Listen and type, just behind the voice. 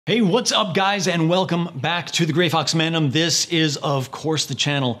Hey, what's up guys, and welcome back to the Gray Fox Mandem. This is, of course, the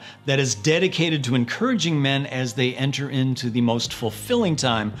channel that is dedicated to encouraging men as they enter into the most fulfilling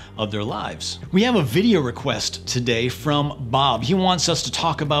time of their lives. We have a video request today from Bob. He wants us to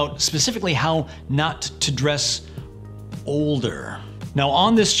talk about specifically how not to dress older. Now,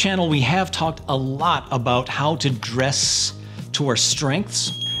 on this channel, we have talked a lot about how to dress to our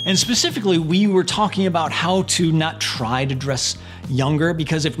strengths. And specifically, we were talking about how to not try to dress younger,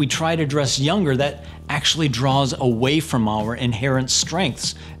 because if we try to dress younger, that actually draws away from our inherent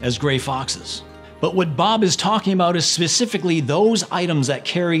strengths as gray foxes. But what Bob is talking about is specifically those items that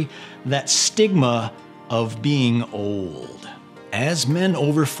carry that stigma of being old. As men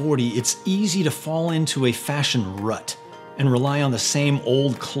over 40, it's easy to fall into a fashion rut and rely on the same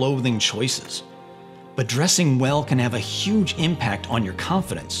old clothing choices. But dressing well can have a huge impact on your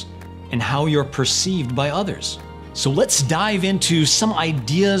confidence and how you're perceived by others. So let's dive into some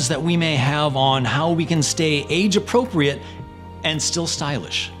ideas that we may have on how we can stay age appropriate and still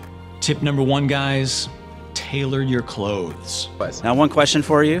stylish. Tip number one, guys, tailor your clothes. Now, one question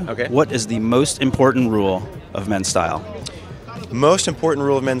for you. Okay. What is the most important rule of men's style? The most important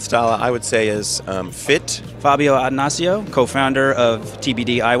rule of men's style, I would say, is fit. Fabio Atanasio, co-founder of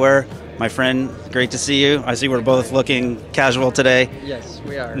TBD Eyewear. My friend, great to see you. I see we're both looking casual today. Yes,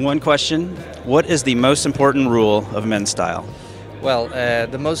 we are. One question, what is the most important rule of men's style? Well,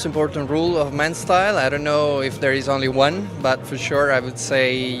 the most important rule of men's style, I don't know if there is only one, but for sure I would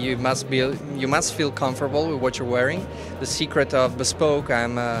say you must feel comfortable with what you're wearing. The secret of Bespoke,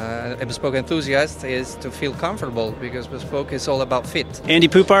 I'm a Bespoke enthusiast, is to feel comfortable, because Bespoke is all about fit. Andy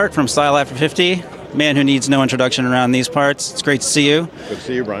Poupart from Style After 50, man who needs no introduction around these parts. It's great to see you. Good to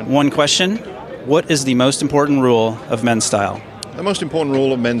see you, Brian. One question, what is the most important rule of men's style? The most important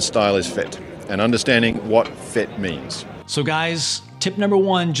rule of men's style is fit, and understanding what fit means. So guys, tip number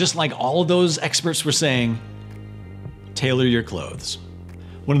one, just like all of those experts were saying, tailor your clothes.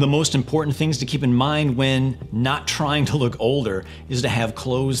 One of the most important things to keep in mind when not trying to look older is to have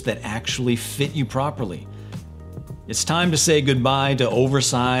clothes that actually fit you properly. It's time to say goodbye to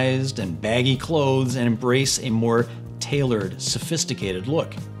oversized and baggy clothes and embrace a more tailored, sophisticated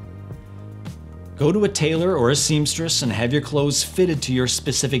look. Go to a tailor or a seamstress and have your clothes fitted to your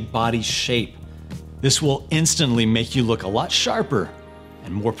specific body shape. This will instantly make you look a lot sharper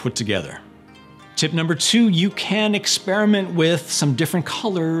and more put together. Tip number two, you can experiment with some different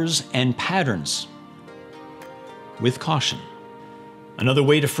colors and patterns with caution. Another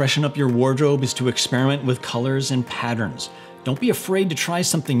way to freshen up your wardrobe is to experiment with colors and patterns. Don't be afraid to try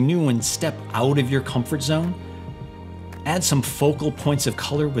something new and step out of your comfort zone. Add some focal points of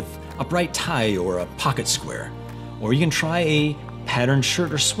color with a bright tie or a pocket square, or you can try a patterned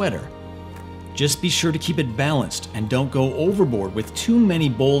shirt or sweater. Just be sure to keep it balanced and don't go overboard with too many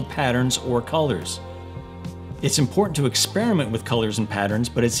bold patterns or colors. It's important to experiment with colors and patterns,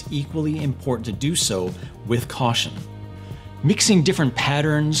 but it's equally important to do so with caution. Mixing different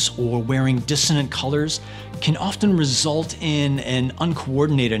patterns or wearing dissonant colors can often result in an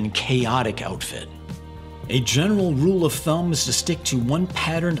uncoordinated and chaotic outfit. A general rule of thumb is to stick to one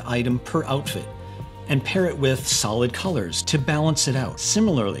patterned item per outfit and pair it with solid colors to balance it out.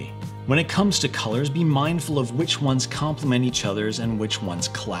 Similarly, when it comes to colors, be mindful of which ones complement each other's and which ones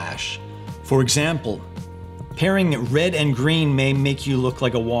clash. For example, pairing red and green may make you look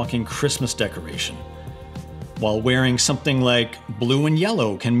like a walking Christmas decoration, while wearing something like blue and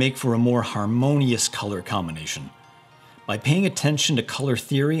yellow can make for a more harmonious color combination. By paying attention to color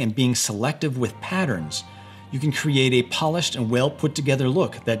theory and being selective with patterns, you can create a polished and well put together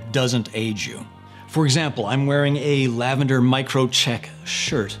look that doesn't age you. For example, I'm wearing a lavender micro check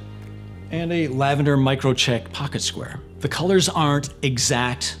shirt and a lavender micro check pocket square. The colors aren't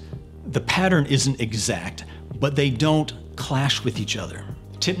exact, the pattern isn't exact, but they don't clash with each other.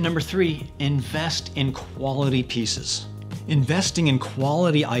 Tip number three, invest in quality pieces. Investing in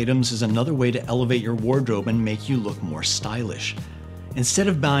quality items is another way to elevate your wardrobe and make you look more stylish. Instead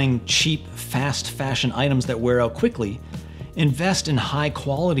of buying cheap, fast fashion items that wear out quickly, invest in high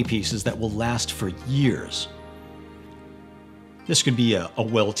quality pieces that will last for years. This could be a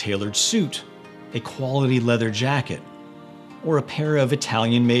well-tailored suit, a quality leather jacket, or a pair of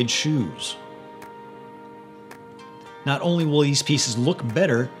Italian-made shoes. Not only will these pieces look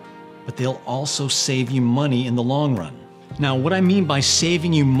better, but they'll also save you money in the long run. Now, what I mean by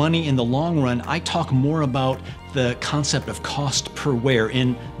saving you money in the long run, I talk more about the concept of cost per wear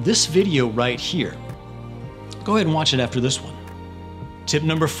in this video right here. Go ahead and watch it after this one. Tip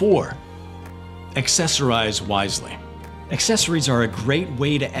number four, accessorize wisely. Accessories are a great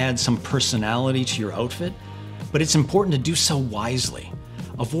way to add some personality to your outfit, but it's important to do so wisely.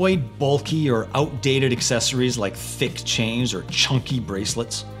 Avoid bulky or outdated accessories like thick chains or chunky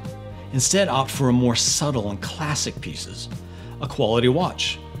bracelets. Instead, opt for a more subtle and classic pieces. A quality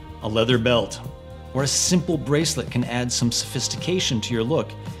watch, a leather belt, or a simple bracelet can add some sophistication to your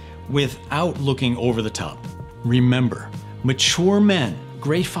look without looking over the top. Remember, mature men,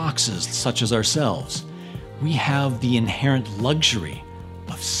 gray foxes such as ourselves, we have the inherent luxury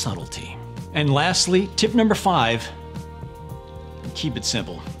of subtlety. And lastly, tip number 5, keep it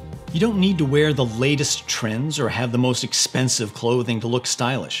simple. You don't need to wear the latest trends or have the most expensive clothing to look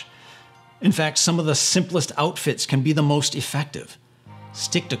stylish. In fact, some of the simplest outfits can be the most effective.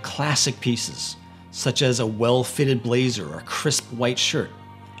 Stick to classic pieces, such as a well-fitted blazer or a crisp white shirt,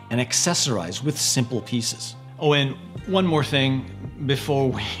 and accessorize with simple pieces. Oh, and one more thing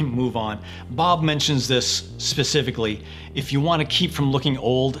before we move on. Bob mentions this specifically. If you want to keep from looking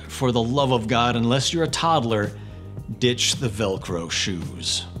old, for the love of God, unless you're a toddler, ditch the Velcro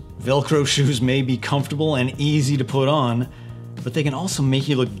shoes. Velcro shoes may be comfortable and easy to put on, but they can also make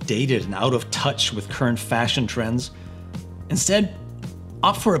you look dated and out of touch with current fashion trends. Instead,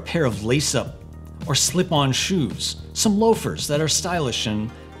 opt for a pair of lace-up or slip-on shoes, some loafers that are stylish and,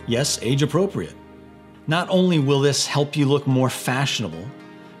 yes, age-appropriate. Not only will this help you look more fashionable,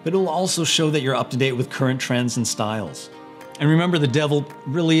 but it will also show that you're up to date with current trends and styles. And remember, the devil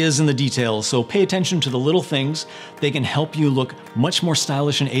really is in the details, so pay attention to the little things. They can help you look much more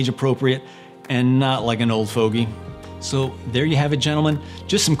stylish and age-appropriate and not like an old fogey. So there you have it, gentlemen.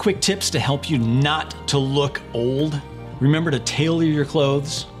 Just some quick tips to help you not to look old. Remember to tailor your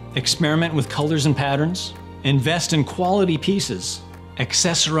clothes, experiment with colors and patterns, invest in quality pieces,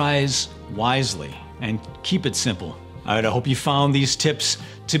 accessorize wisely, and keep it simple. All right, I hope you found these tips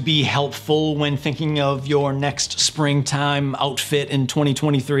to be helpful when thinking of your next springtime outfit in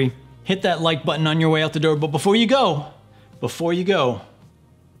 2023. Hit that like button on your way out the door, but before you go,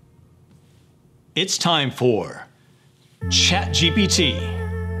 it's time for ChatGPT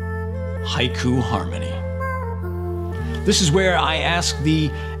Haiku Harmony. This is where I ask the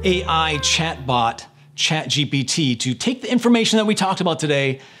AI chatbot, ChatGPT, to take the information that we talked about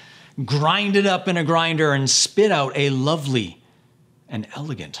today, grind it up in a grinder, and spit out a lovely and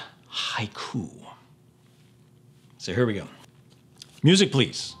elegant haiku. So here we go. Music,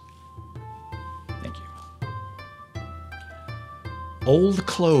 please. Thank you. Old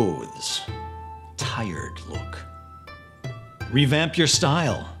clothes, tired look. Revamp your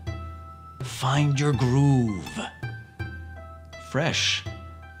style. Find your groove. Fresh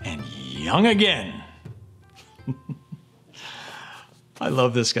and young again. I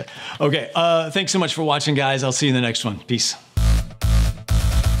love this guy. Okay, thanks so much for watching, guys. I'll see you in the next one. Peace.